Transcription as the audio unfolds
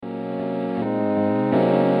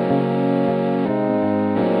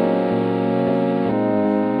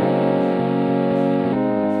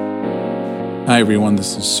Hi everyone,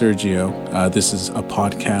 this is Sergio. This is a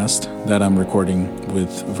podcast that I'm recording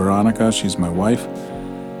with Veronica. She's my wife.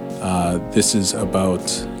 This is about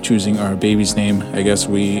choosing our baby's name. I guess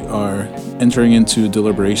we are entering into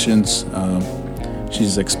deliberations.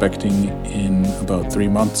 She's expecting in about 3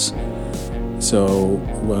 months. So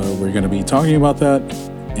we're going to be talking about that,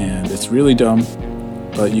 and it's really dumb,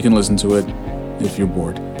 but you can listen to it if you're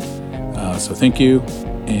bored. So thank you,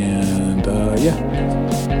 and yeah.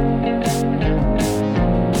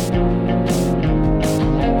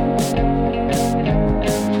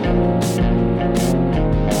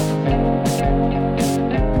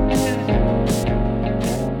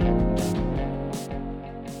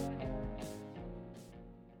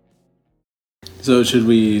 So should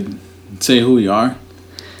we say who we are?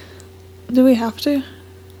 Do we have to?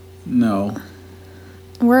 No.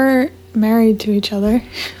 We're married to each other.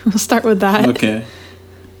 We'll start with that. Okay.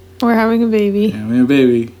 We're having a baby. Yeah, we have a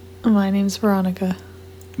baby. My name's Veronica.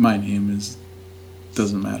 My name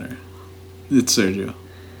doesn't matter. It's Sergio.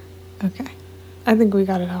 Okay. I think we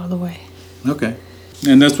got it out of the way. Okay.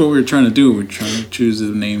 And that's what we're trying to do. We're trying to choose a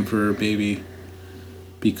name for our baby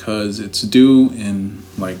because it's due in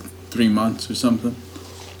like 3 months or something.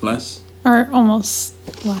 Less? Or almost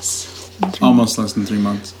less than 3 Almost less than 3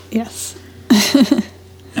 months. Yes.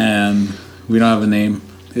 And we don't have a name.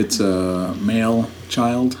 It's a male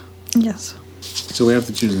child. Yes. So we have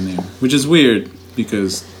to choose a name, which is weird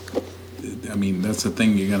because, I mean, that's the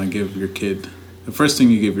thing you're going to give your kid. The first thing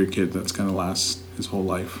you give your kid that's going to last his whole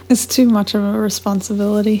life. It's too much of a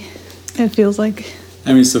responsibility, it feels like.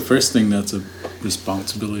 I mean, it's the first thing that's a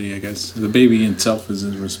responsibility, I guess. The baby itself is a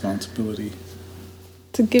responsibility.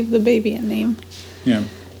 To give the baby a name. Yeah.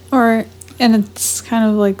 And it's kind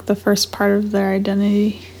of like the first part of their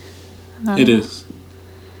identity. It is.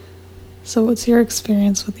 So what's your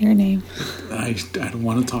experience with your name? I don't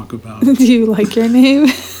want to talk about it. Do you like your name?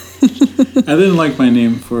 I didn't like my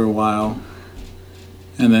name for a while.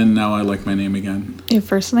 And then now I like my name again. Your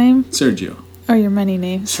first name? Sergio. Or your many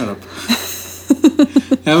names? Shut up.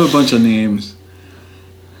 I have a bunch of names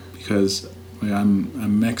because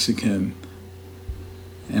I'm Mexican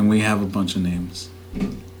and we have a bunch of names.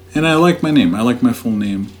 And I like my name. I like my full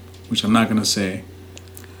name, which I'm not going to say.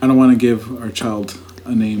 I don't want to give our child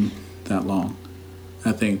a name that long.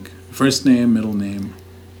 I think first name, middle name,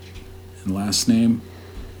 and last name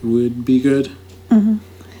would be good. Mm-hmm.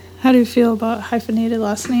 How do you feel about hyphenated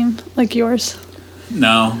last name like yours?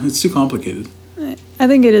 No, it's too complicated. I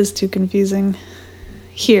think it is too confusing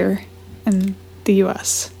here in the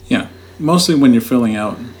U.S. Yeah, mostly when you're filling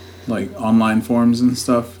out like online forms and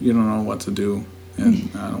stuff, you don't know what to do,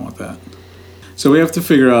 and I don't want that. So we have to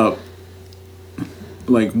figure out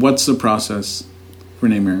like what's the process for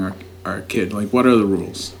naming our kid? Like what are the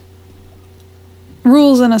rules?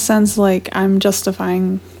 Rules in a sense like I'm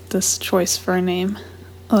justifying this choice for a name.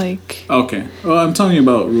 Like okay. Well, I'm talking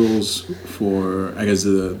about rules for I guess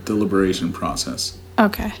the deliberation process.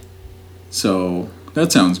 Okay. So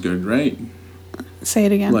that sounds good, right? Say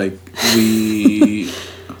it again. Like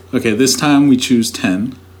okay, this time we choose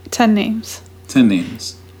 10. 10 names. 10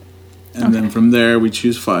 names. And then from there we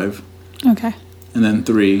choose 5. Okay. And then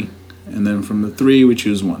 3. And then from the 3 we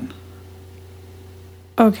choose 1.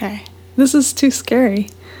 Okay. This is too scary.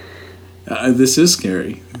 This is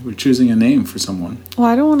scary. We're choosing a name for someone. Well,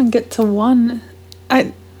 I don't want to get to 1.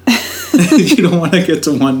 You don't want to get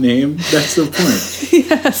to 1 name? That's the point.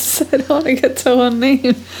 Yes, I don't want to get to 1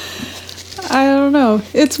 name. I don't know.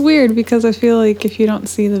 It's weird because I feel like if you don't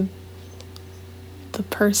see the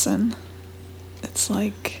person, it's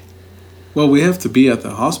like... Well, we have to be at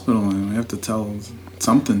the hospital and we have to tell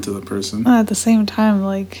something to the person. At the same time,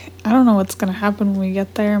 like, I don't know what's going to happen when we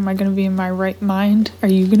get there. Am I going to be in my right mind? Are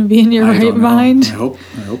you going to be in your right mind? I hope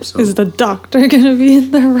so. Is the doctor going to be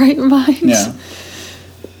in their right mind? Yeah.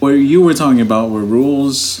 What you were talking about were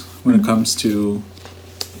rules when it comes to,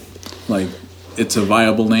 like, it's a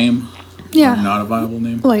viable name or not a viable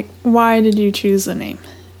name. Like, why did you choose the name?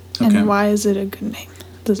 Okay. And why is it a good name?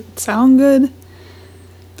 Does it sound good?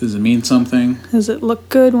 Does it mean something? Does it look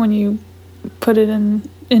good when you put it in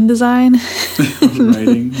InDesign?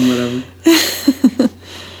 Writing, whatever.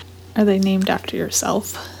 Are they named after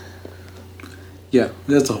yourself? Yeah,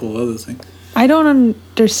 that's a whole other thing. I don't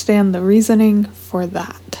understand the reasoning for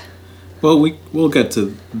that. Well, we'll get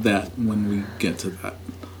to that when we get to that.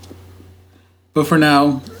 But for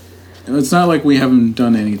now, it's not like we haven't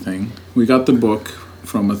done anything. We got the book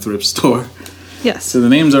from a thrift store. Yes. So the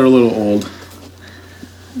names are a little old.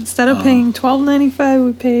 Instead of paying $12.95,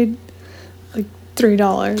 we paid like $3.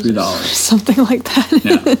 $3. Something like that.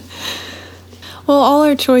 Yeah. Well, all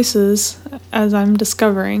our choices, as I'm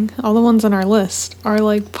discovering, all the ones on our list are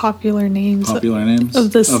like popular names names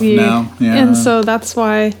of this year. Now. Yeah. And so that's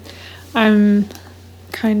why I'm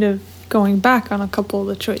kind of going back on a couple of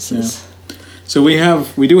the choices. Yeah. So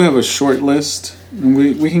we do have a short list, and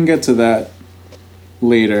we can get to that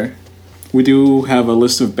later. We do have a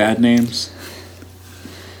list of bad names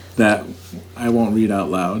that I won't read out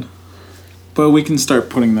loud, but we can start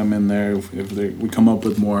putting them in there if we come up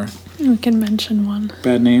with more. We can mention one.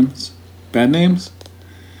 Bad names? Bad names?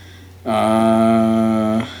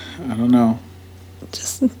 I don't know.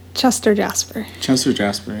 Just Chester Jasper. Chester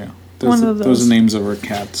Jasper, yeah. One of those are names of our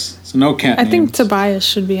cats. So no cat I names. think Tobias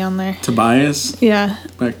should be on there. Tobias? Yeah.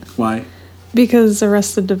 Like, why? Because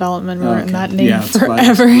Arrested Development were in Okay. that name Yeah,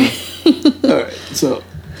 forever. Alright, so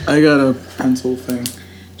I got a pencil thing.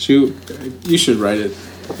 You should write it.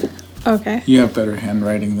 Okay. You have better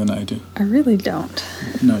handwriting than I do. I really don't.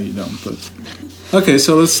 No, you don't, but... Okay,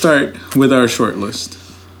 so let's start with our short list.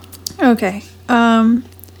 Okay.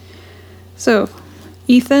 So,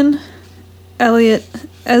 Ethan, Elliot,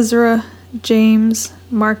 Ezra, James,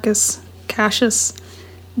 Marcus, Cassius,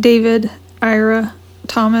 David, Ira,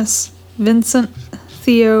 Thomas, Vincent,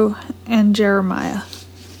 Theo, and Jeremiah.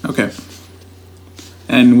 Okay.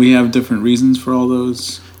 And we have different reasons for all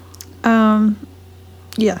those?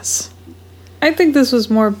 Yes. I think this was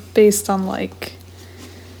more based on, like,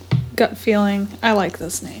 gut feeling. I like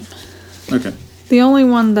this name. Okay. The only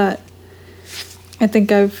one that I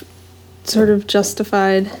think I've sort of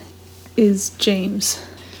justified is James.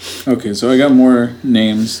 Okay, so I got more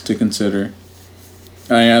names to consider.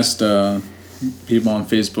 I asked people on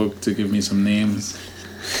Facebook to give me some names.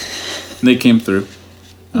 They came through.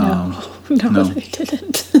 No, no. they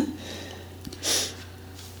didn't.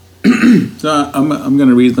 So I'm going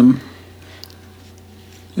to read them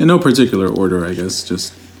in no particular order, I guess.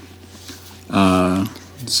 Just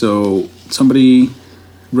so somebody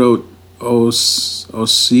wrote Osikane,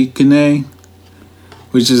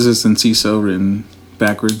 which is just Enciso written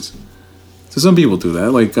backwards. So some people do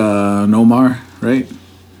that, like Nomar, right?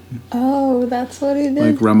 Oh, that's what he did?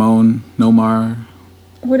 Like Ramon, Nomar.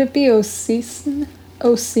 Would it be Osine?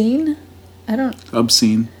 Osine? I don't...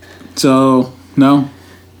 Obscene. So, no?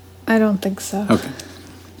 I don't think so. Okay.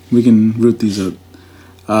 We can root these out.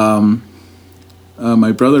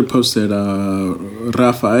 My brother posted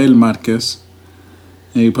Rafael Marquez.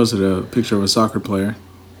 And he posted a picture of a soccer player.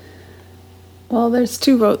 Well, there's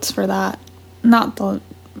 2 votes for that. Not the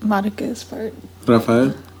Marquez part.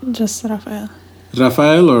 Rafael? Just Rafael.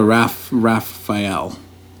 Rafael or Raphael?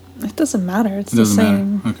 It doesn't matter. It's It doesn't the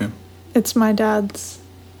same. matter. Okay. It's my dad's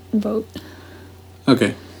vote.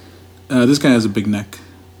 Okay. This guy has a big neck.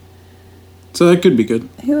 So that could be good.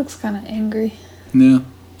 He looks kind of angry. Yeah.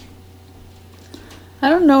 I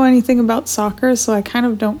don't know anything about soccer, so I kind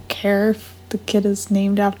of don't care if the kid is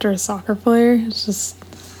named after a soccer player. It's just...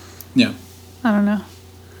 Yeah. I don't know.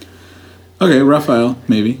 Okay, Raphael,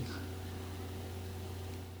 maybe.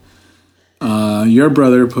 Your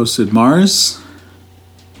brother posted Mars,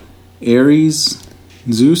 Ares,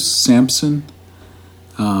 Zeus, Samson,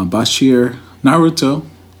 Bashir, Naruto,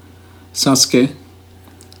 Sasuke,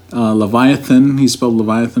 Leviathan, he spelled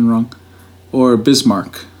Leviathan wrong, or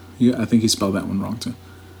Bismarck. I think he spelled that one wrong too.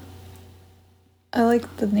 I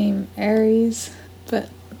like the name Ares, but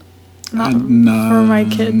not No, for my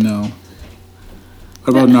kid. No. What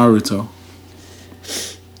about Naruto?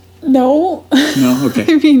 No. No? Okay.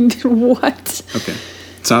 I mean, what? Okay.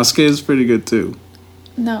 Sasuke is pretty good too.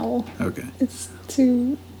 No. Okay. It's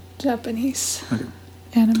too Japanese. Okay.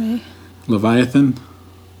 Anime. Leviathan?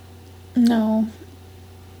 No.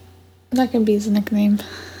 That can be his nickname.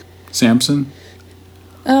 Samson?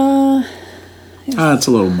 It's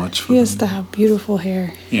a little much for He has him. to have beautiful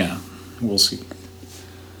hair. Yeah, we'll see.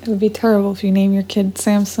 It would be terrible if you name your kid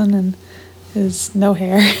Samson and there's no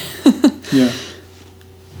hair. Yeah.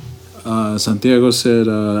 Santiago said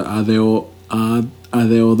Adeodato.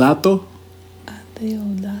 Deodato.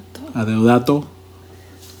 Adeodato.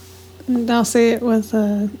 And I'll say it with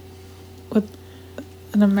an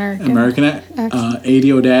American. accent.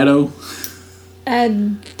 Adiodato.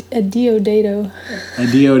 Adiodato.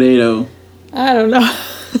 Adiodato. I don't know.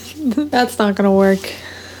 That's not gonna work.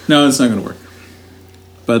 No, it's not going to work.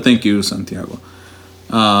 But thank you, Santiago.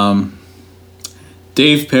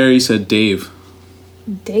 Dave Perry said Dave.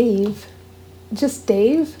 Dave. Just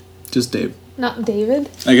Dave? Just Dave. Not David?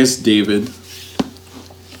 I guess David.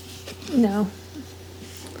 No.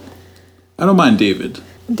 I don't mind David.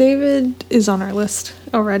 David is on our list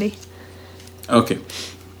already. Okay.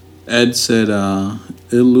 Ed said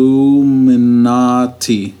Illuminati.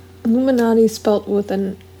 Illuminati spelt with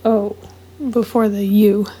an O, before the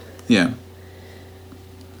U. Yeah.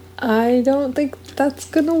 I don't think that's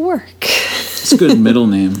gonna work. It's a good middle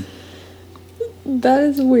name. That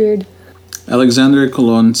is weird. Alexander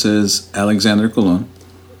Colon says Alexander Colon,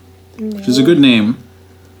 which is a good name.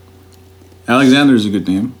 Alexander is a good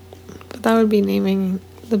name. But that would be naming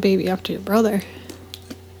the baby after your brother.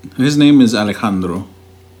 His name is Alejandro.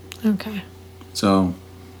 Okay. So.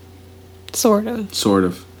 Sort of. Sort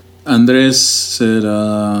of. Andres said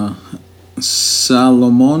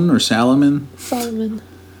Salomon or Salomon? Solomon.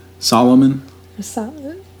 Solomon?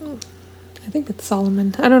 I think it's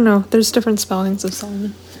Solomon. I don't know. There's different spellings of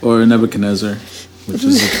Solomon. Or Nebuchadnezzar, which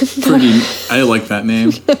is pretty... I like that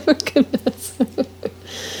name. Nebuchadnezzar.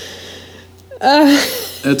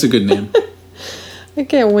 That's a good name. I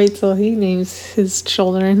can't wait till he names his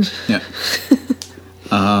children. Yeah.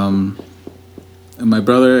 And my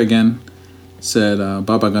brother, again, said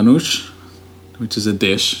Baba Ganoush, which is a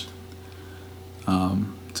dish.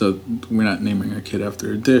 So we're not naming our kid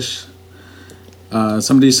after a dish.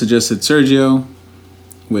 Somebody suggested Sergio,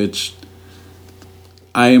 which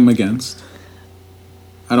I am against.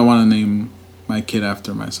 I don't want to name my kid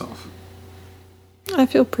after myself. I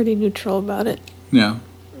feel pretty neutral about it. Yeah.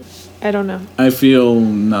 I don't know. I feel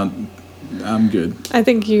not... I'm good. I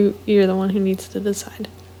think you're the one who needs to decide.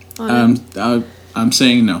 I'm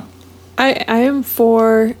saying no. I am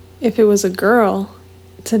for, if it was a girl,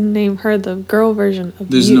 to name her the girl version of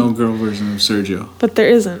There's you. no girl version of Sergio. But there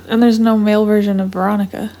isn't. And there's no male version of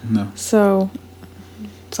Veronica. No. So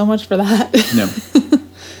much for that. Yeah.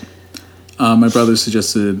 My brother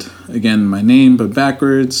suggested, again, my name, but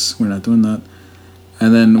backwards. We're not doing that.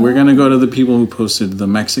 And then we're going to go to the people who posted the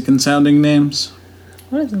Mexican-sounding names.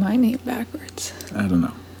 What is my name backwards? I don't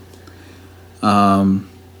know.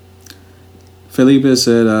 Felipe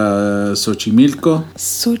said Xochimilco.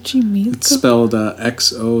 Xochimilco? It's spelled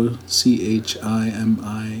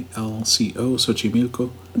Xochimilco, Xochimilco.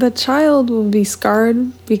 The child will be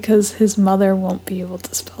scarred because his mother won't be able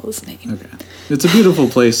to spell his name. Okay. It's a beautiful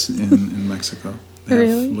place in Mexico. They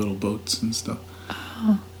Really? have little boats and stuff.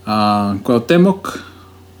 Oh. Cuauhtemoc,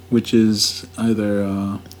 which is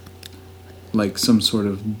either like some sort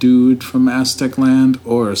of dude from Aztec land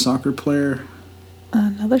or a soccer player.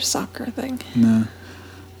 Another soccer thing. Nah.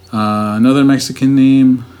 Another Mexican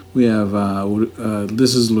name. We have,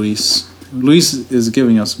 this is Luis. Luis is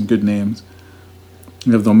giving us some good names.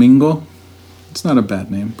 We have Domingo. It's not a bad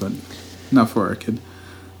name, but not for our kid.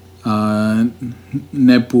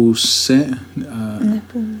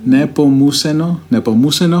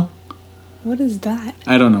 Nepomuceno. What is that?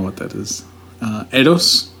 I don't know what that is.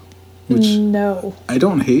 Eros, which no. I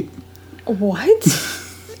don't hate. What?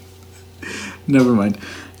 Never mind.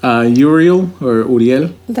 Uriel or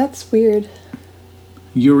Uriel. That's weird.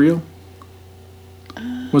 Uriel.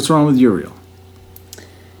 What's wrong with Uriel?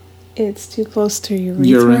 It's too close to urethra.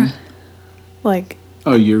 Urine. Like.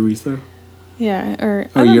 Oh, urethra. Yeah, or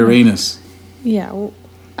Uranus. Know. Yeah, well,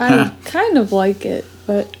 I kind of like it,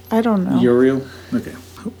 but I don't know. Uriel. Okay.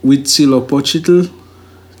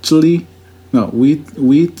 Huitzilopochtli. No,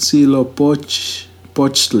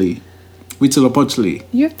 Huitzilopochtli. Huitzilopochtli.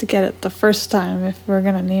 You have to get it the first time if we're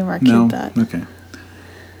gonna name our kid that. Okay.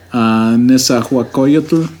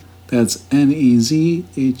 Nezahualcoyotl. That's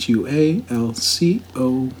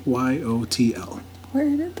Nezahualcoyotl.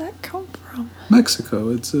 Where did that come from?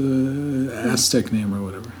 Mexico. It's a Aztec name or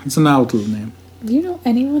whatever. It's an outlaw name. Do you know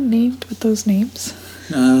anyone named with those names?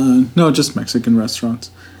 No, just Mexican restaurants.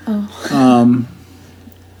 Oh.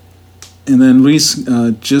 And then Luis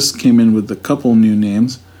just came in with a couple new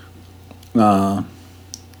names.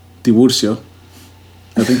 Tiburcio.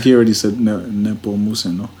 I think he already said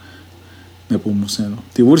Nepomuceno.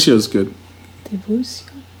 Tiburcio is good. Tiburcio?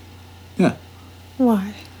 Yeah.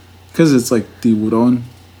 Why? Because it's like tiburon,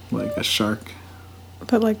 like a shark.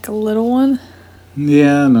 But like a little one?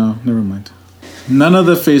 Yeah, no, never mind. None of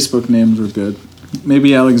the Facebook names were good.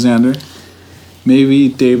 Maybe Alexander. Maybe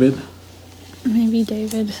David. Maybe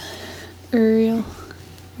David. Uriel.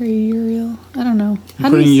 Or Uriel. I don't know. You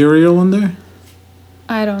putting Uriel in there?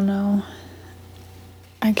 I don't know.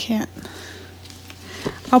 I can't.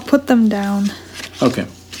 I'll put them down. Okay.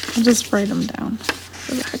 I'll just write them down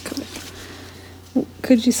for the heck of it.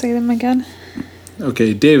 Could you say them again?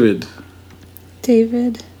 Okay, David.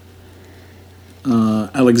 David.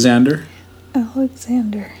 Alexander.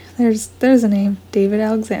 Alexander. There's a name. David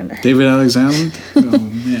Alexander. David Alexander? Oh,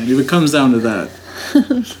 man. If it comes down to that.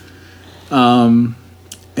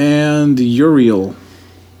 And Uriel.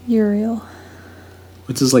 Uriel.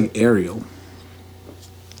 Which is like Ariel.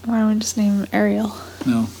 Why don't we just name him Ariel?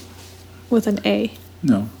 No. With an A.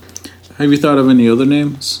 No. Have you thought of any other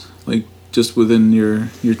names? Like just within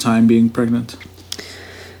your time being pregnant?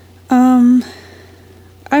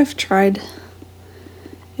 I've tried.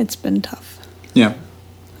 It's been tough. Yeah.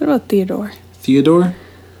 What about Theodore? Theodore?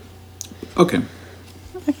 Okay.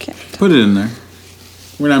 I can't. Put it in there.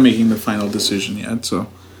 We're not making the final decision yet, so.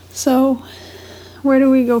 So, where do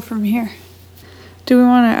we go from here? Do we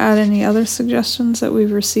want to add any other suggestions that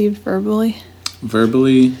we've received verbally?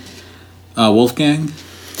 Verbally, Wolfgang?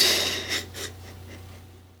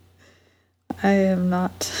 I am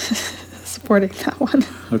not supporting that one.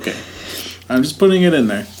 Okay. I'm just putting it in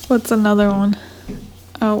there. What's another one?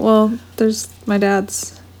 Oh, well, there's my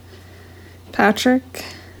dad's. Patrick.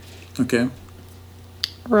 Okay.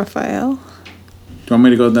 Raphael. Do you want me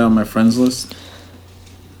to go down my friends list?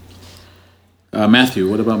 Matthew.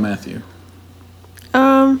 What about Matthew?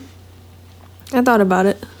 I thought about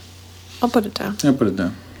it. I'll put it down. Yeah, put it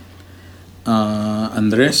down.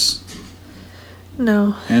 Andres?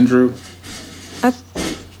 No. Andrew? I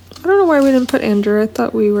don't know why we didn't put Andrew. I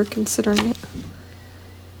thought we were considering it.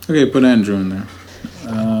 Okay, put Andrew in there.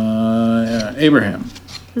 Abraham?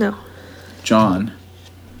 No. John?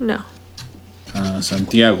 No.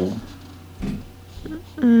 Santiago?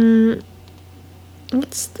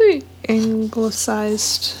 What's the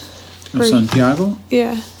anglicized version? Santiago?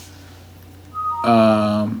 Yeah.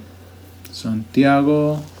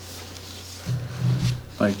 Santiago.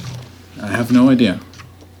 Like, I have no idea.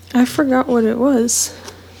 I forgot what it was.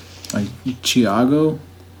 Like, Thiago?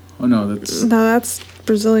 Oh, no, that's... No, that's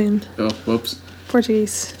Brazilian. Oh, whoops.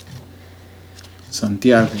 Portuguese.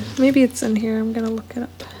 Santiago. Maybe it's in here. I'm going to look it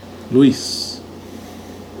up. Luis.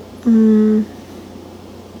 No.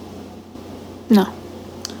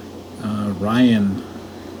 Ryan.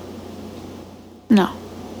 No.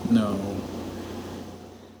 No.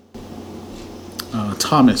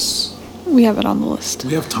 Thomas. We have it on the list.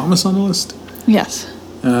 We have Thomas on the list? Yes.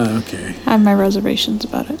 Okay. I have my reservations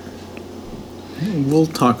about it. We'll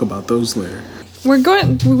talk about those later. We're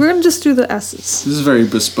going to just do the S's. This is very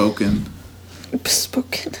bespoken.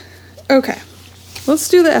 Bespoken. Okay. Let's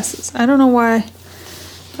do the S's. I don't know why.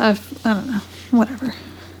 I don't know. Whatever.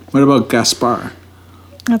 What about Gaspar?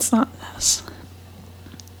 That's not an S.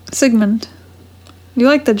 Sigmund. You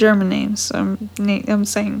like the German names, so I'm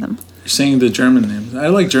saying them. You're saying the German names. I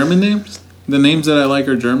like German names. The names that I like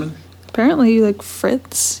are German. Apparently you like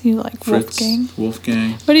Fritz. You like Fritz, Wolfgang.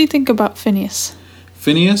 Wolfgang. What do you think about Phineas?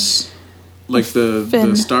 Phineas? Like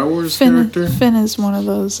the Star Wars character? Finn is one of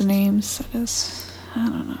those names that is... I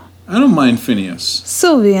don't know. I don't mind Phineas.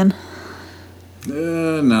 Sylvian.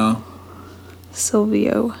 No.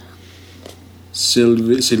 Silvio.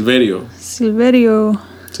 Silverio.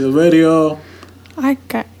 Silverio. I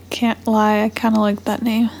can't lie. I kind of like that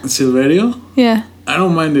name. Silverio? Yeah. I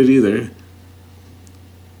don't mind it either.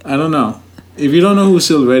 I don't know. If you don't know who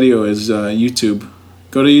Silverio is, YouTube.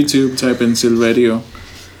 Go to YouTube, type in Silverio,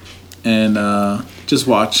 and just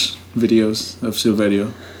watch videos of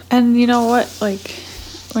Silverio. And you know what? Like,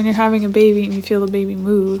 when you're having a baby and you feel the baby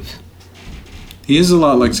move... He is a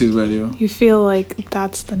lot like Silverio. You feel like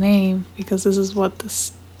that's the name because this is what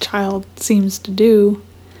this child seems to do.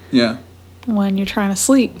 Yeah. When you're trying to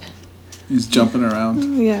sleep. He's jumping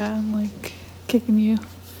around. Yeah, and like kicking you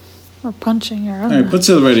or punching or Alright, put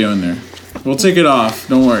Silverio in there. We'll take it off,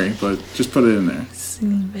 don't worry, but just put it in there.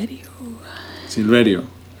 Silverio. Silverio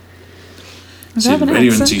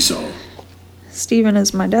Enciso. Stephen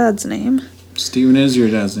is my dad's name. Stephen is your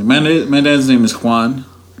dad's name. My dad's name is Juan.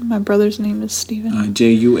 My brother's name is Stephen. Juan.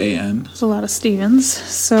 There's a lot of Stevens.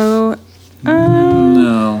 So,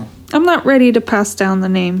 no. I'm not ready to pass down the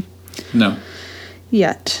name. No.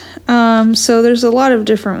 Yet. So there's a lot of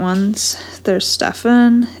different ones. There's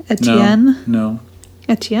Stefan, Etienne. No.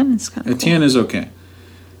 Etienne is kind of Etienne cool. is okay.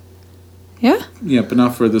 Yeah? Yeah, but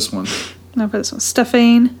not for this one. Not for this one.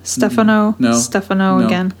 Stefano. No. Stefano no.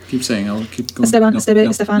 again. Keep saying. I'll keep going. Esteban. No. Estevão.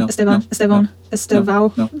 No. Stefan. No. Esteban. No.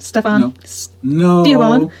 Estevão. No.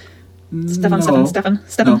 Estevão. No. Stefan. No. Stefan. No.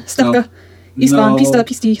 Stefan. No. Stefka. Istvan. Pista.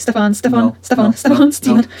 Pisti. Stefan. Stefan. Stefan. Stefan.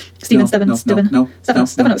 Steven. Steven. Steven. Steven. Stefan.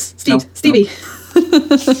 Stefanos. Steve. Stevie.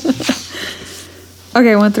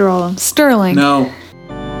 Okay, I went through all of them. Sterling. No.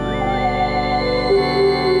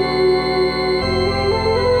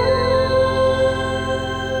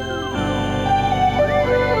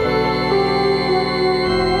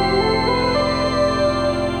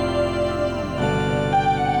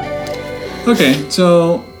 Okay,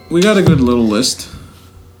 so we got a good little list.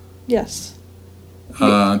 Yes.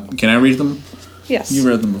 Can I read them? Yes. You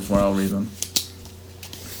read them before, I'll read them.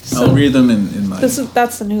 So I'll read them in my...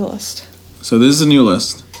 That's the new list. So this is a new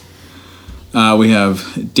list. We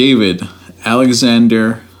have David,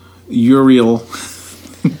 Alexander, Uriel,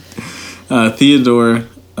 Theodore,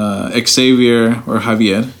 Xavier or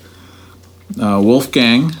Javier,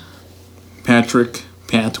 Wolfgang, Patrick,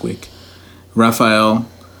 Raphael,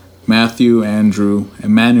 Matthew, Andrew,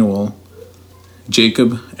 Emmanuel,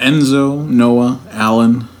 Jacob, Enzo, Noah,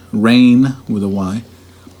 Alan, Rain with a Y,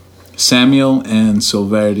 Samuel, and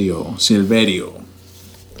Silverio.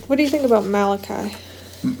 What do you think about Malachi?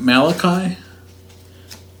 Malachi?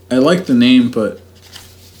 I like the name, but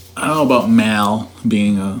I don't know about Mal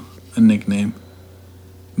being a nickname.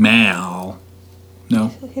 Mal. No?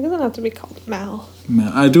 He doesn't have to be called Mal.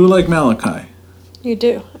 I do like Malachi. You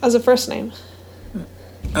do, as a first name.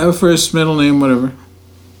 I have a first, middle name, whatever.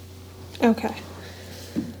 Okay.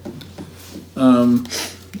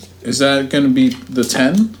 Is that going to be the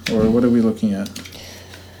 10? Or what are we looking at?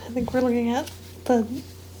 I think we're looking at the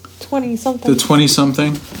 20-something. The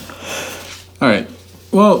 20-something? Alright.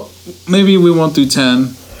 Well, maybe we won't do 10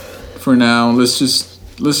 for now. Let's just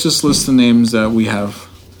list the names that we have.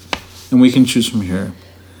 And we can choose from here.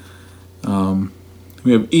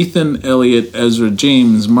 We have Ethan, Elliot, Ezra,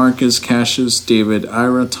 James, Marcus, Cassius, David,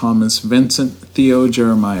 Ira, Thomas, Vincent, Theo,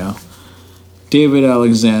 Jeremiah, David,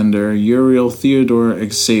 Alexander, Uriel, Theodore,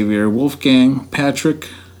 Xavier, Wolfgang, Patrick,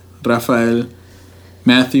 Raphael,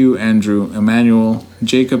 Matthew, Andrew, Emmanuel,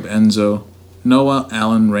 Jacob, Enzo, Noah,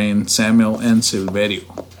 Alan, Rain, Samuel, and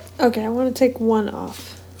Silverio. Okay, I want to take one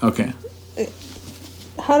off. Okay.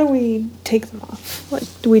 How do we take them off? Like,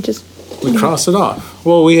 do we just... We cross it off.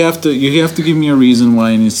 Well, you have to give me a reason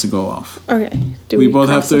why it needs to go off. Okay. Do we both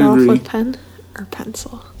have to agree. Off with pen or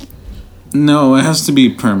pencil? No, it has to be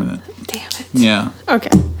permanent. Damn it. Yeah.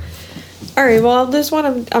 Okay. All right. Well, this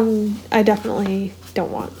one I definitely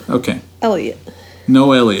don't want. Okay. Elliot.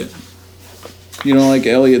 No Elliot. You don't like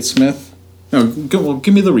Elliot Smith? No. Well,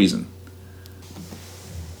 give me the reason.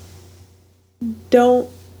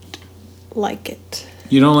 Don't like it.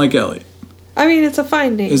 You don't like Elliot? I mean, it's a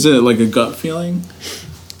fine name. Is it like a gut feeling?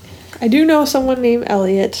 I do know someone named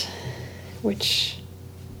Elliot, which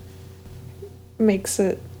makes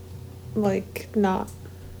it, like, not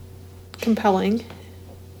compelling.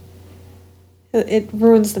 It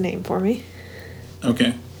ruins the name for me.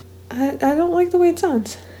 Okay. I don't like the way it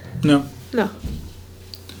sounds. No. No.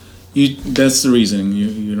 That's the reason.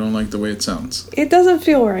 You don't like the way it sounds. It doesn't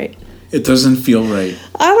feel right. It doesn't feel right.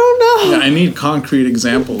 I don't know. Yeah, I need concrete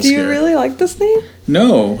examples Do you here. really like this name?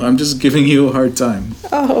 No, I'm just giving you a hard time.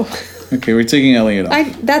 Oh. Okay, we're taking Elliot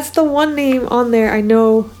off. That's the one name on there I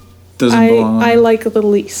know Doesn't belong on I it. like the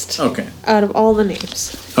least. Okay. Out of all the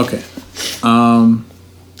names. Okay.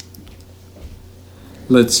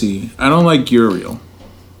 Let's see. I don't like Uriel.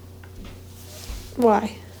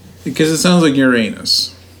 Why? Because it sounds like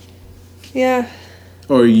Uranus. Yeah.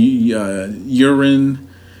 Or urine,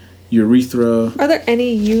 urethra. Are there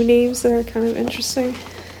any U names that are kind of interesting?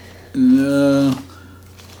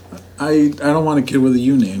 I don't want a kid with a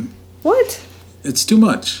U name. What? It's too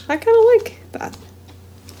much. I kind of like that.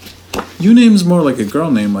 U name's more like a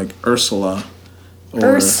girl name, like Ursula. Or,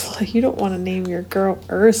 Ursula. You don't want to name your girl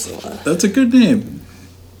Ursula. That's a good name.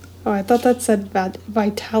 Oh, I thought that said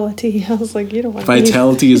vitality. I was like, you don't want to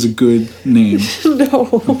Vitality is a good name.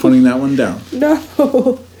 No. I'm putting that one down. No.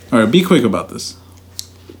 All right, be quick about this.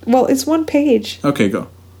 Well, it's one page. Okay, go.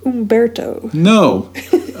 Umberto. No.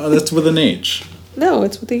 That's with an H. No,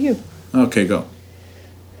 it's with a U. Okay, go.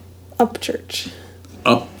 Upchurch.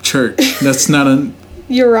 Upchurch. That's not an...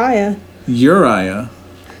 Uriah. Uriah.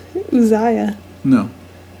 Uzziah. No.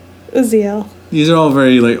 Uzziel. These are all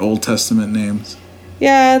very, like, Old Testament names.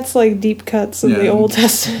 Yeah, it's like deep cuts of the Old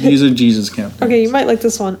Testament. These are Jesus campaigns. Okay, you might like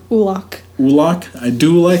this one. Ulok. Ulok? I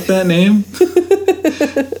do like that name.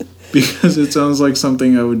 Because it sounds like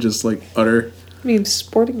something I would just, like, utter. I mean,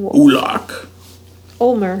 sporting wolf. Ulok.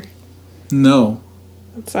 Ulmer. No.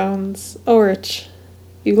 That sounds Ulrich.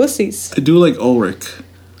 Ulysses. I do like Ulrich.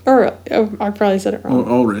 Or I probably said it wrong. Or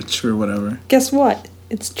Ulrich or whatever. Guess what?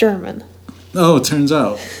 It's German. Oh, it turns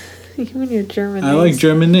out. You and your German I names. like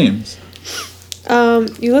German names.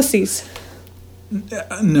 Ulysses.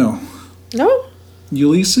 No. No?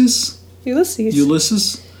 Ulysses? Ulysses.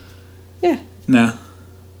 Ulysses? Yeah. Nah.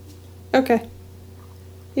 Okay.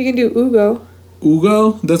 You can do Ugo.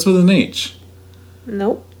 Ugo? That's with an H.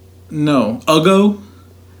 Nope. No. Ugo?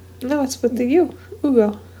 No, it's with the U.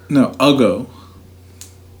 Ugo. No. Ugo.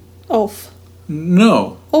 Ulf.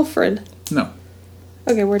 No. Ulfred. No.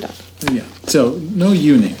 Okay, we're done. Yeah. So, no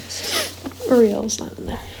U names. Uriel's not in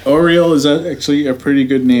there. Oriel is actually a pretty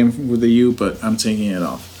good name with a U, but I'm taking it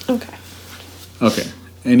off. Okay. Okay.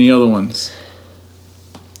 Any other ones?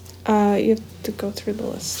 You have to go through the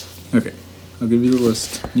list. Okay. I'll give you the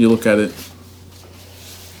list. You look at it.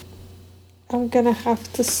 I'm gonna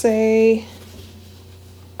have to say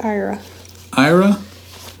Ira. Ira?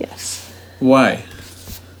 Yes. Why?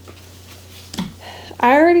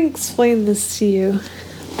 I already explained this to you,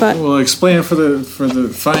 but Well, explain it for the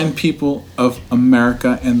fine people of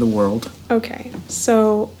America and the world. okay.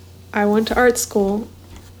 So I went to art school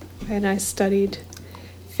and I studied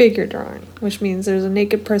figure drawing, which means there's a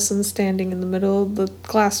naked person standing in the middle of the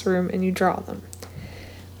classroom and you draw them.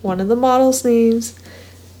 One of the models' names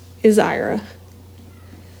is Ira.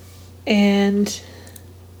 And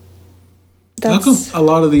How that's... come a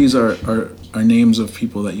lot of these are names of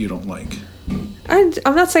people that you don't like?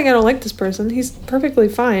 I'm not saying I don't like this person. He's perfectly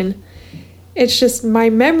fine. It's just my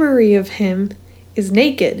memory of him is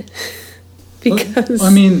naked. Because... I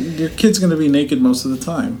mean, your kid's going to be naked most of the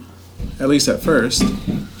time. At least at first.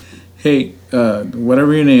 Hey,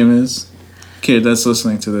 whatever your name is, kid that's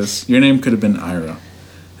listening to this, your name could have been Ira.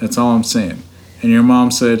 That's all I'm saying. And your mom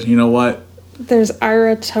said, you know what? There's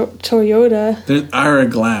Ira Toyota. There's Ira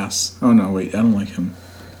Glass. Oh, no, wait. I don't like him.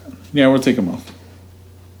 Yeah, we'll take him off.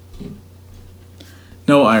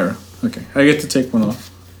 No Ira. Okay. I get to take one off.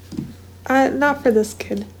 Not for this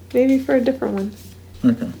kid. Maybe for a different one.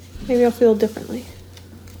 Okay. Maybe I'll feel differently.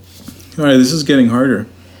 All right, this is getting harder.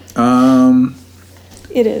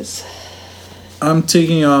 It is. I'm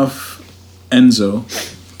taking off Enzo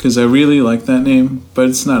because I really like that name, but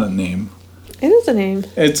it's not a name. It is a name.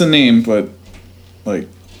 It's a name, but like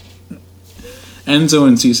Enzo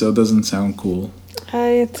and Ciso doesn't sound cool.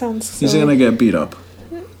 It sounds silly. He's gonna get beat up.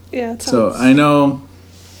 Yeah, it sounds... So I know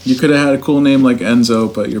you could have had a cool name like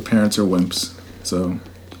Enzo, but your parents are wimps. So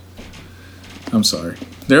I'm sorry.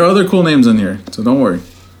 There are other cool names in here, so don't worry.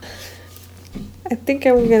 I think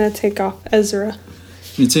I'm gonna take off Ezra.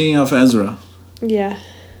 You're taking off Ezra. Yeah.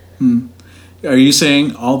 Are you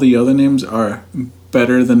saying all the other names are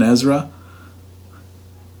better than Ezra?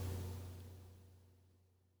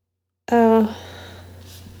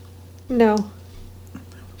 No.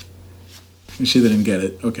 She didn't get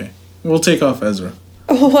it. Okay. We'll take off Ezra.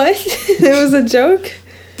 What? It was a joke?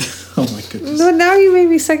 Oh my goodness. No, now you made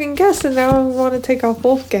me second guess, and now I want to take off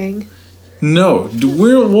Wolfgang. No,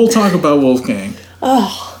 we'll talk about Wolfgang.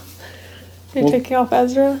 Oh. You're taking off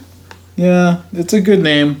Ezra? Yeah, it's a good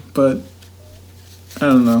name, but I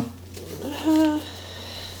don't know.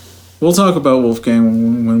 We'll talk about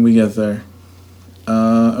Wolfgang when we get there.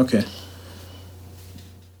 Okay.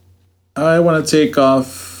 I want to take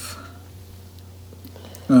off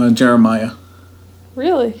Jeremiah.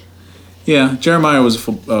 Really? Yeah, Jeremiah was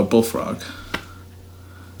a bullfrog.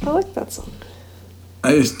 I like that song.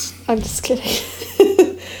 I'm just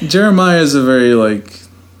kidding. Jeremiah is a very,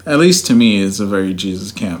 at least to me, is a very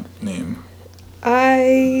Jesus Camp name.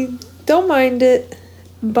 I don't mind it,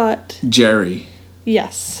 but... Jerry.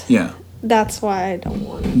 Yes. Yeah. That's why I don't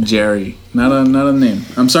want it. Jerry. Not a name.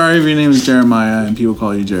 I'm sorry if your name is Jeremiah and people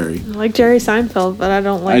call you Jerry. I like Jerry Seinfeld, but I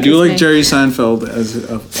don't like I do his like name. Jerry Seinfeld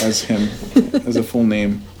as him, as a full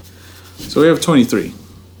name. So we have 23. You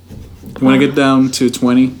want to get down to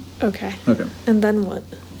 20? Okay. Okay. And then what?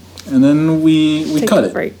 And then we Take cut a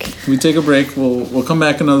it. break. We take a break. We'll come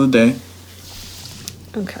back another day.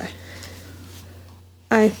 Okay.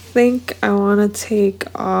 I think I want to take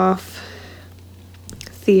off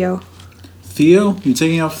Theo. Theo? You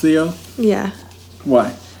taking off Theo? Yeah.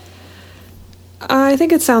 Why? I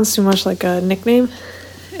think it sounds too much like a nickname.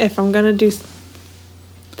 If I'm going to do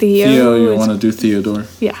Theo... Theo, you want to do Theodore?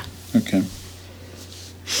 Yeah. Okay.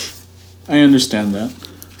 I understand that.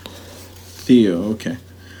 Theo, okay.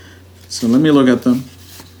 So let me look at them.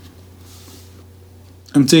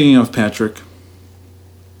 I'm taking off Patrick.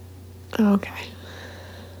 Okay.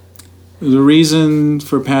 The reason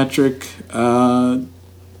for Patrick, I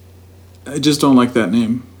just don't like that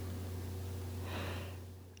name.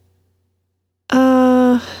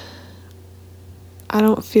 I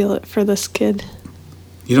don't feel it for this kid.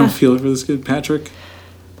 You don't feel it for this kid, Patrick?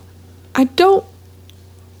 I don't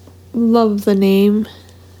love the name,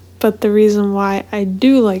 but the reason why I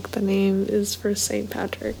do like the name is for St.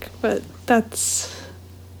 Patrick, but that's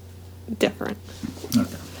different.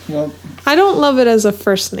 Okay. Well, I don't love it as a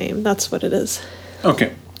first name. That's what it is.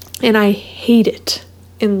 okay. And I hate it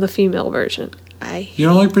in the female version. You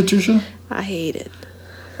don't like Patricia? I hate it.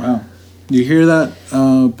 Wow. You hear that,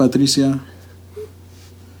 Patricia?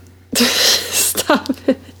 Stop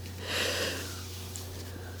it.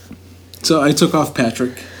 So I took off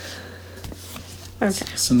Patrick. Okay.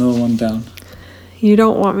 It's another one down. You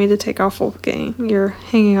don't want me to take off Wolfgang. You're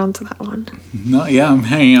hanging on to that one. No, yeah, I'm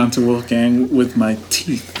hanging on to Wolfgang with my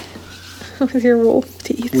teeth. With your wolf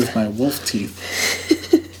teeth. With my wolf teeth.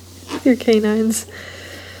 Your canines.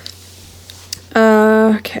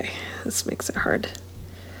 Okay, this makes it hard.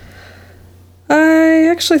 I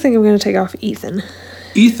actually think I'm going to take off Ethan.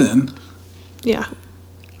 Ethan? Yeah.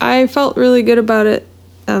 I felt really good about it,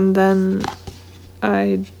 and then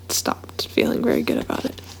I stopped feeling very good about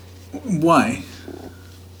it. Why?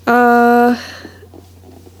 I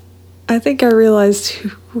think I realized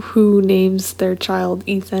who names their child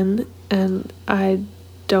Ethan, and I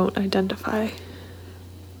don't identify.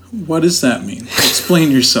 What does that mean?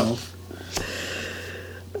 Explain yourself.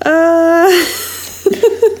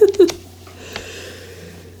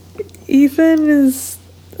 Ethan is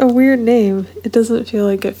a weird name. It doesn't feel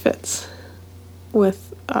like it fits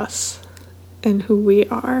with us and who we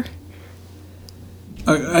are.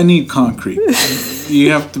 I need concrete.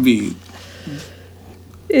 You have to be...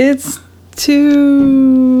 It's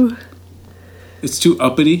too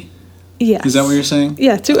uppity? Yes. Is that what you're saying?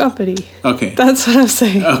 Yeah, too uppity. Okay. That's what I'm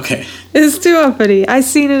saying. Okay. It's too uppity. I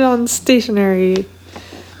seen it on stationery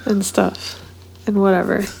and stuff and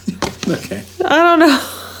whatever. Okay. I don't know.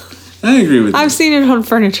 I agree with you. I've seen it on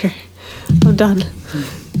furniture. I'm done.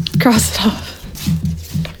 Cross it off.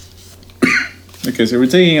 Okay, so we're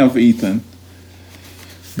taking off Ethan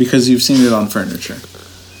because you've seen it on furniture.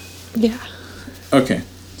 Yeah. Okay.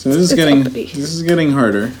 So this is getting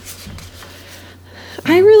harder.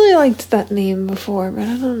 I really liked that name before, but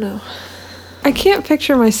I don't know. I can't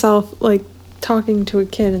picture myself like talking to a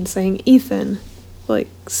kid and saying, "Ethan, like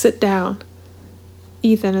sit down.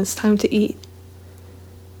 Ethan, it's time to eat."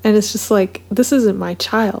 And it's just like, this isn't my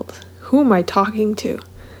child. Who am I talking to?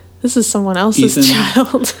 This is someone else's Ethan,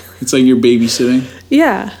 child. It's like you're babysitting.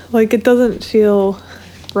 Yeah, like it doesn't feel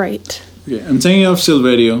right. Okay, I'm taking off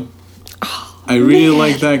Silverio. Oh, I really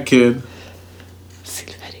like that kid.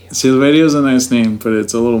 Silverio. Silverio's a nice name, but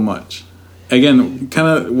it's a little much. Again, kind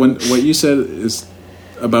of when what you said is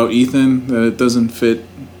about Ethan, that it doesn't fit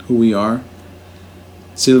who we are.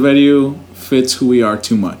 Silverio fits who we are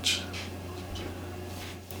too much.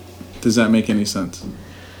 Does that make any sense?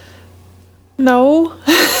 No.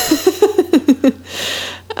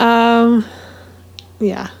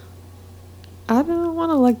 Yeah. I don't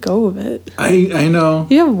want to let go of it. I know.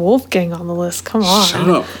 You have Wolfgang on the list. Come on. Shut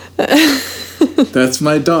up. That's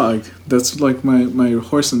my dog. That's like my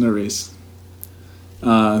horse in the race.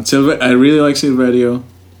 I really like Silverio.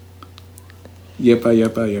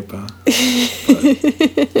 Yepa.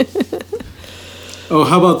 Oh,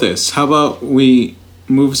 how about this? How about we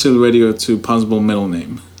move Silverio to possible middle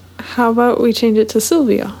name? How about we change it to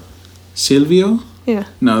Silvio? Silvio? Yeah.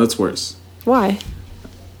 No, that's worse. Why?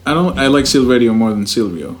 I like Silverio more than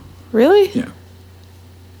Silvio. Really? Yeah.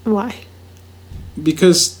 Why?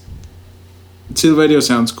 Because Silverio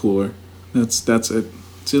sounds cooler. That's it.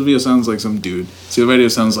 Silvio sounds like some dude. Silverio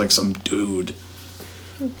sounds like some dude.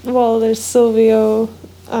 Well, there's Silvio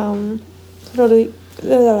Rodriguez.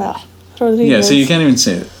 Yeah, so you can't even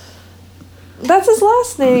say it. That's his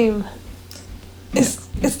last name.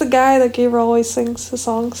 It's the guy that Gabriel always sings the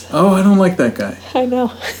songs. Oh, I don't like that guy. I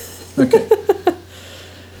know. Okay.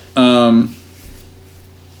 How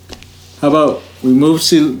about we move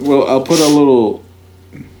well, I'll put a little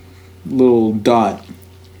dot,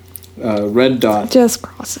 red dot. Just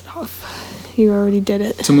cross it off. You already did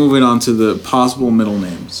it. To move it on to the possible middle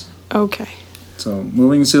names. Okay. So,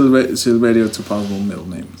 moving Silverio to possible middle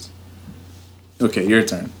names. Okay, your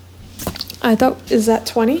turn. I thought, is that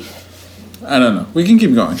 20? I don't know. We can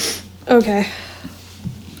keep going. Okay.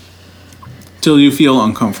 Till you feel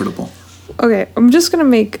uncomfortable. Okay, I'm just going to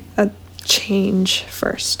make a change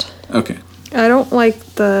first. Okay. I don't like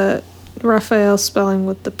the Raphael spelling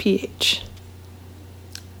with the PH.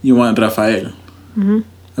 You want Rafael? Mm-hmm.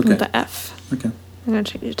 Okay. With the F. Okay. I'm going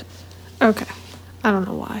to change it. Okay. I don't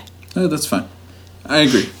know why. Oh, that's fine. I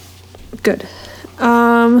agree. Good.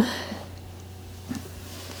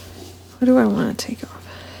 What do I want to take off?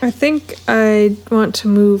 I think I want to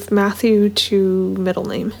move Matthew to middle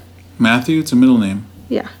name. Matthew to middle name?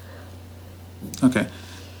 Yeah. Okay.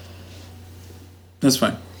 That's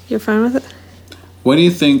fine. You're fine with it? What do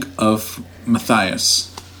you think of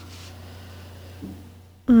Matthias?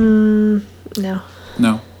 No. No?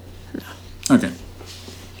 No. Okay.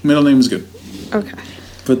 Middle name is good. Okay.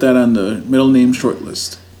 Put that on the middle name short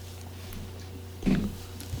list.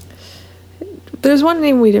 There's one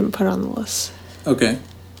name we didn't put on the list. Okay.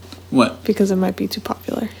 What? Because it might be too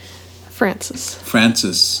popular. Francis.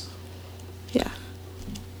 Francis. Yeah.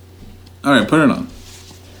 All right, put it on.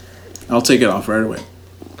 I'll take it off right away.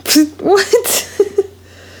 What?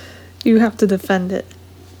 You have to defend it.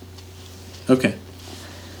 Okay.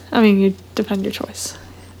 I mean, you defend your choice.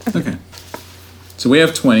 Okay. So we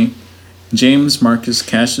have 20. James, Marcus,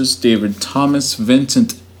 Cassius, David, Thomas,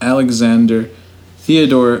 Vincent, Alexander,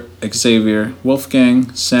 Theodore, Xavier,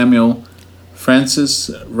 Wolfgang, Samuel,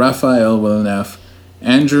 Francis, Raphael with an F,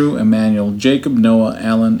 Andrew, Emmanuel, Jacob, Noah,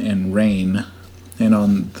 Alan, and Rain. And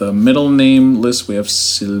on the middle name list, we have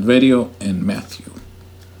Silverio and Matthew.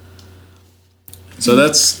 So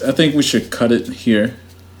that's, I think we should cut it here.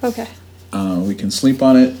 Okay. We can sleep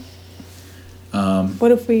on it.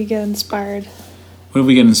 What if we get inspired? What if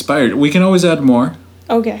we get inspired? We can always add more.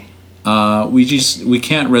 Okay. We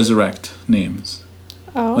can't resurrect names.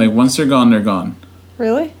 Oh. Like, once they're gone, they're gone.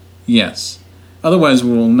 Really? Yes. Otherwise,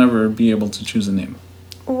 we'll never be able to choose a name.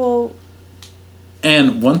 Well.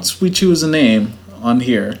 And once we choose a name on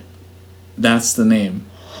here, that's the name.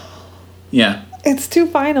 Yeah. It's too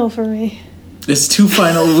final for me. It's too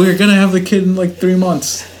final. We're going to have the kid in like 3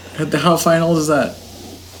 months. How final is that?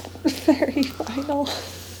 Very final.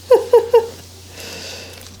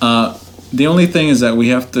 The only thing is that we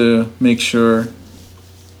have to make sure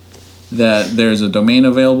that there's a domain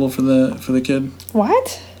available for the kid.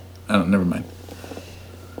 What? Oh, never mind.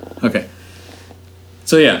 Okay.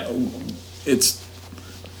 So yeah,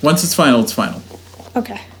 once it's final, it's final.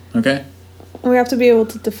 Okay. Okay? We have to be able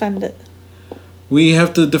to defend it. We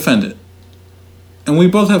have to defend it. And we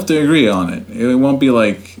both have to agree on it. It won't be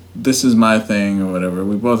like, this is my thing or whatever.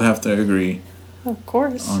 We both have to agree Of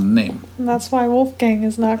course. on the name. And that's why Wolfgang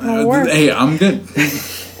is not going to work. Hey, I'm good.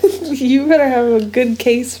 You better have a good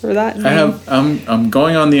case for that name. I'm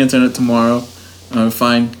going on the internet tomorrow. I'm gonna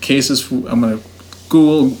find cases. I'm gonna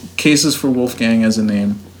Google cases for Wolfgang as a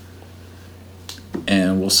name,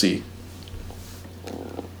 and we'll see.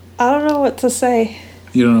 I don't know what to say.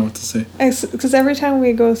 You don't know what to say. Because every time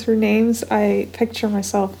we go through names, I picture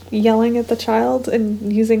myself yelling at the child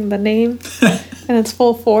and using the name in its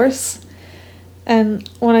full force. And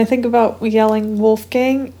when I think about yelling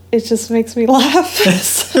Wolfgang, it just makes me laugh.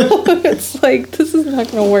 So it's like, this is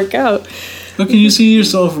not going to work out. But can you see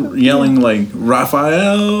yourself yelling like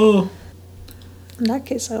Raphael? In that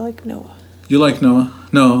case, I like Noah. You like Noah?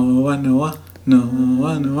 Noah, Noah,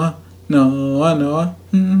 Noah, Noah, Noah, Noah.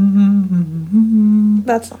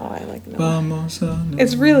 That's not why I like Noah. Vamos a Noah.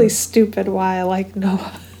 It's really stupid why I like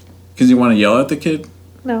Noah. Because you want to yell at the kid?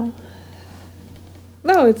 No.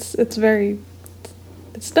 No, it's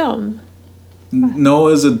dumb.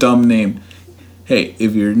 Noah is a dumb name. Hey,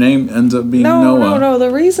 if your name ends up being No, Noah... no,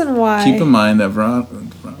 the reason why... Keep in mind that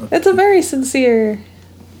It's a very sincere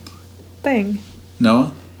thing.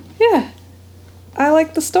 Noah? Yeah. I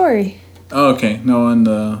like the story. Oh, okay. Noah and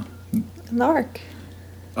the... And the ark.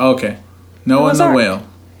 Oh, okay. Noah and the Ark. whale.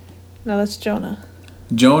 No, that's Jonah.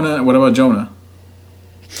 Jonah? What about Jonah?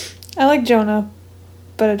 I like Jonah,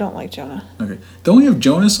 but I don't like Jonah. Okay. Don't we have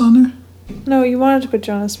Jonas on there? No, you wanted to put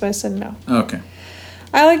Jonas, but I said no. Okay.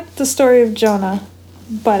 I like the story of Jonah,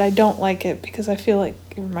 but I don't like it because I feel like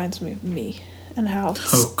it reminds me of me and how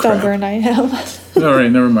stubborn I am. All right,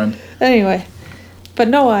 never mind. Anyway, but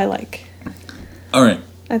Noah I like. All right.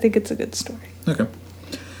 I think it's a good story. Okay.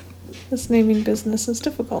 This naming business is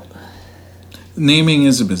difficult. Naming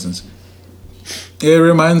is a business. It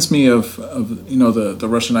reminds me of the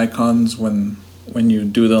Russian icons when you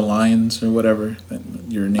do the lines or whatever that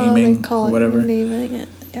you're naming they call or whatever. It naming it.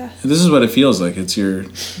 Yeah. This is what it feels like. It's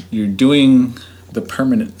you're doing the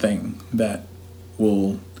permanent thing that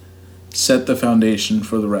will set the foundation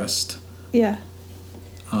for the rest. Yeah.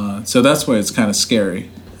 So that's why it's kind of scary,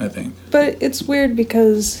 I think. But it's weird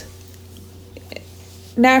because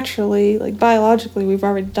naturally, like biologically, we've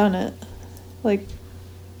already done it. Like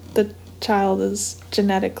the child is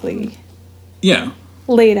genetically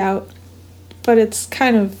laid out. But it's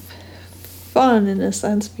kind of fun in a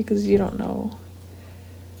sense because you don't know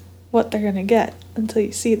what they're going to get until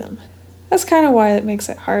you see them. That's kind of why it makes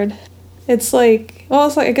it hard. It's like,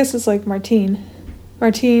 I guess it's like Martine.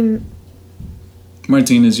 Martine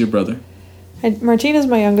is your brother. Martine is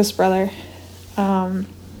my youngest brother. And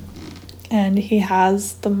he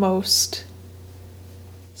has the most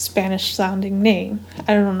Spanish sounding name.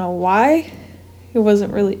 I don't know why. It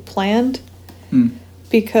wasn't really planned.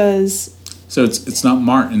 Because... So it's not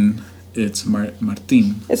Martin, it's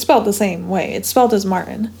Martin. It's spelled the same way. It's spelled as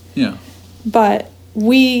Martin. Yeah. But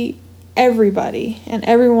everybody, and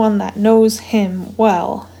everyone that knows him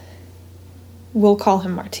well, will call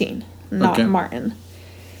him Martine, not Martin.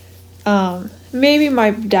 Maybe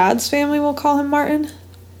my dad's family will call him Martin,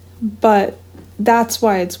 but that's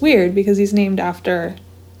why it's weird, because he's named after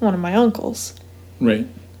one of my uncles. Right.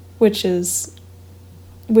 Which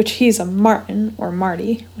he's a Martin, or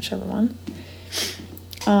Marty, whichever one.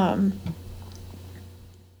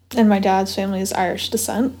 And my dad's family is Irish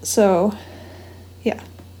descent, so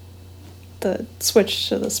the switch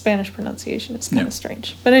to the Spanish pronunciation is kind of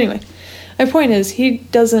strange. But anyway, My point is, he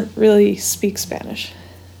doesn't really speak Spanish.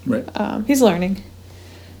 Right. He's learning,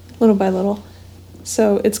 little by little.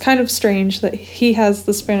 So it's kind of strange that he has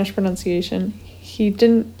the Spanish pronunciation. He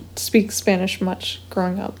didn't speak Spanish much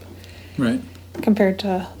growing up. Right. Compared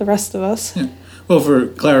to the rest of us. Yeah. Well, for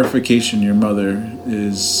clarification, your mother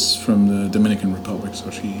is from the Dominican Republic, so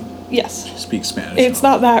she speaks Spanish. It's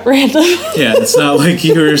not that random. Yeah, it's not like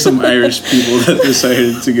you were some Irish people that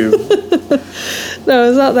decided to go. No,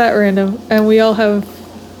 it's not that random. And we all have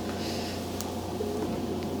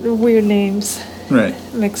weird names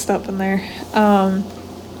mixed up in there.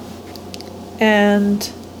 And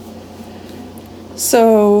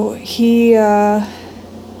so he so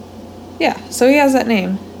he has that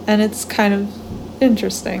name, and it's kind of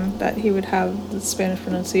interesting that he would have the Spanish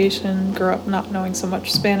pronunciation, grow up not knowing so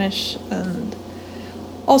much Spanish, and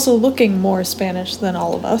also looking more Spanish than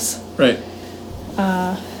all of us. Right.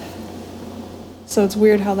 So it's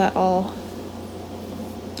weird how that all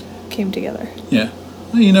came together. Yeah.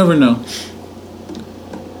 Well, you never know.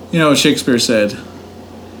 You know, Shakespeare said,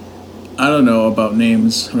 I don't know about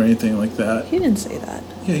names or anything like that. He didn't say that.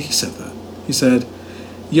 Yeah, he said that. He said,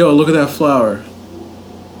 yo, look at that flower.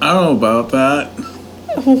 I don't know about that.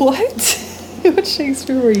 What? What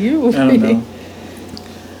Shakespeare were you reading? I don't know.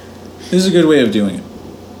 This is a good way of doing it.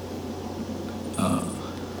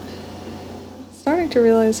 Starting to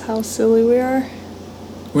realize how silly we are.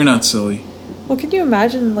 We're not silly. Well, can you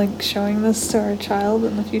imagine, like, showing this to our child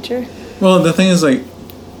in the future? Well, the thing is, like,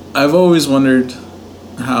 I've always wondered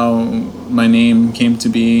how my name came to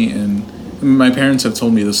be, and my parents have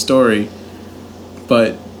told me the story,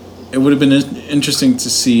 but it would have been interesting to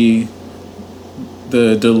see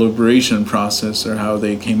the deliberation process, or how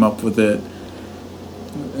they came up with it,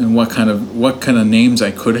 and what kind of names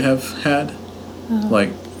I could have had.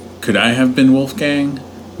 Like, could I have been Wolfgang?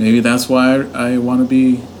 Maybe that's why I want to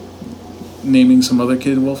be naming some other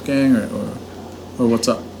kid Wolfgang, or what's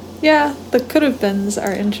up? Yeah, the could have beens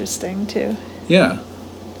are interesting too. Yeah,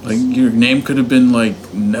 like your name could have been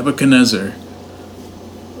like Nebuchadnezzar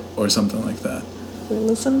or something like that. We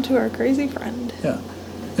listen to our crazy friend. Yeah,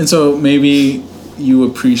 and so maybe you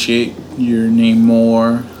appreciate your name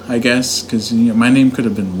more, I guess, because my name could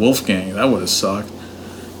have been Wolfgang. That would have sucked.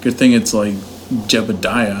 Good thing it's like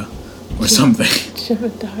Jebediah or something.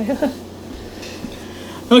 Jebediah.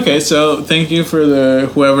 Okay, so thank you for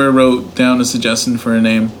whoever wrote down a suggestion for a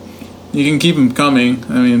name. You can keep them coming.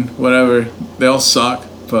 I mean, whatever. They all suck,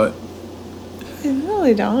 but They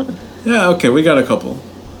really don't. yeah, okay, we got a couple.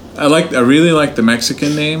 I really like the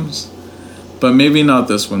Mexican names, but maybe not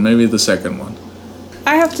this one. Maybe the second one.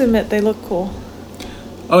 I have to admit, they look cool.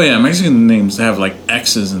 Oh yeah, Mexican names have like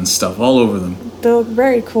X's and stuff all over them, They look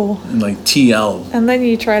very cool. and like TL. And then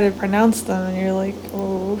you try to pronounce them, and you're like,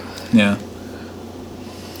 oh. Yeah.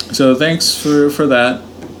 So thanks for that.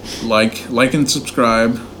 Like and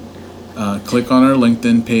subscribe. Click on our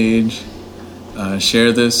LinkedIn page.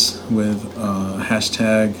 Share this with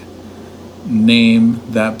hashtag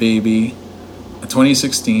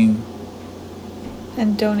 #NameThatBaby2016.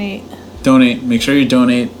 And donate. Donate. Make sure you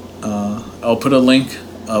donate. I'll put a link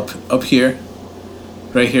up here.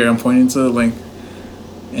 Right here. I'm pointing to the link.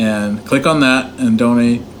 And click on that and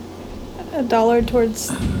donate. $1 towards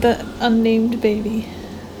the unnamed baby.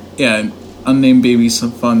 Yeah,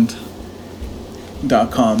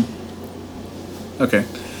 unnamedbabiesfund.com. Okay.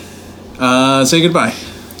 Say goodbye.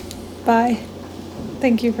 Bye.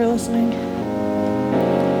 Thank you for listening.